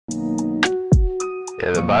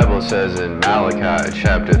Yeah, the Bible says in Malachi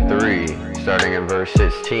chapter 3, starting in verse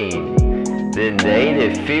 16, "Then they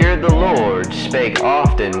that feared the Lord spake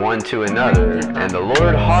often one to another, and the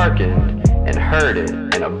Lord hearkened and heard it,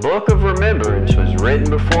 and a book of remembrance was written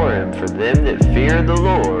before him for them that feared the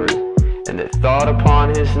Lord, and that thought upon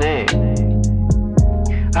his name."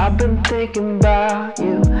 I've been thinking about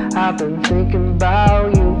you, I've been thinking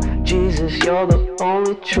about you, Jesus, you're the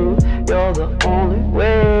only truth, you're the only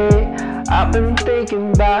way. I've been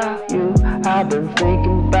thinking about you, I've been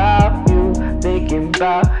thinking about you, thinking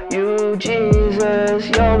about you, Jesus,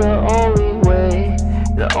 you're the only way.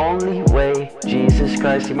 The only way, Jesus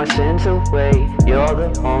Christ, take my sins away. You're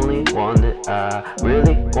the only one that I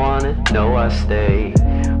really wanna know. I stay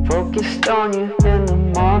focused on you in the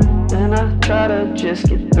morning, and I try to just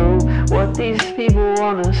get through what these people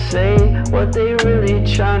wanna say, what they really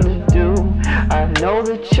trying to do. I know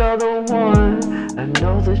that you're the one, I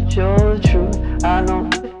know that you're the truth, I know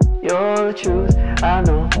that you're the truth, I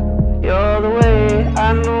know you're the way.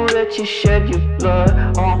 I know that you shed your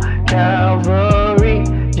blood on Calvary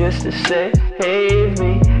just to save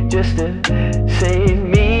me, just to save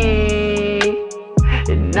me.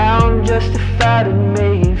 And now I'm justified and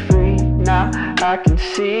made free. Now I can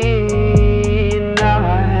see, and now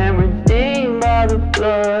I am redeemed by the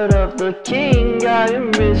blood of the King. I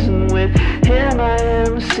am risen with him, I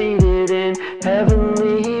am seated in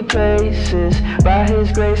heavenly places. By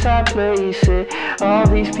his grace I place it. All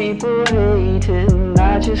these people hating,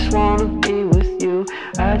 I just wanna be with you,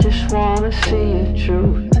 I just wanna see your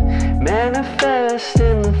truth manifest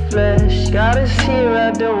in the flesh. God is here,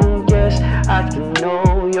 I don't guess. I can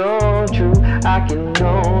know you're true, I can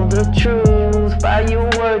know the truth. By your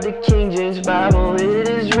word, the King James Bible, it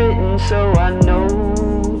is written, so I know.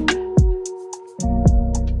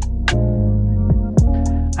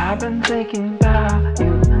 I've been thinking about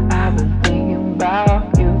you, I've been thinking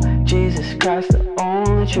about you, Jesus Christ, the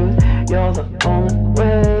only truth, you're the only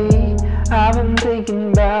way. I've been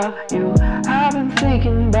thinking about you, I've been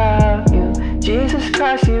thinking about you, Jesus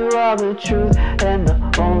Christ, you are the truth and the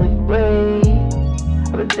only way.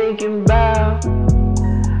 I've been thinking about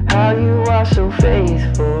how you are so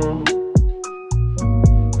faithful,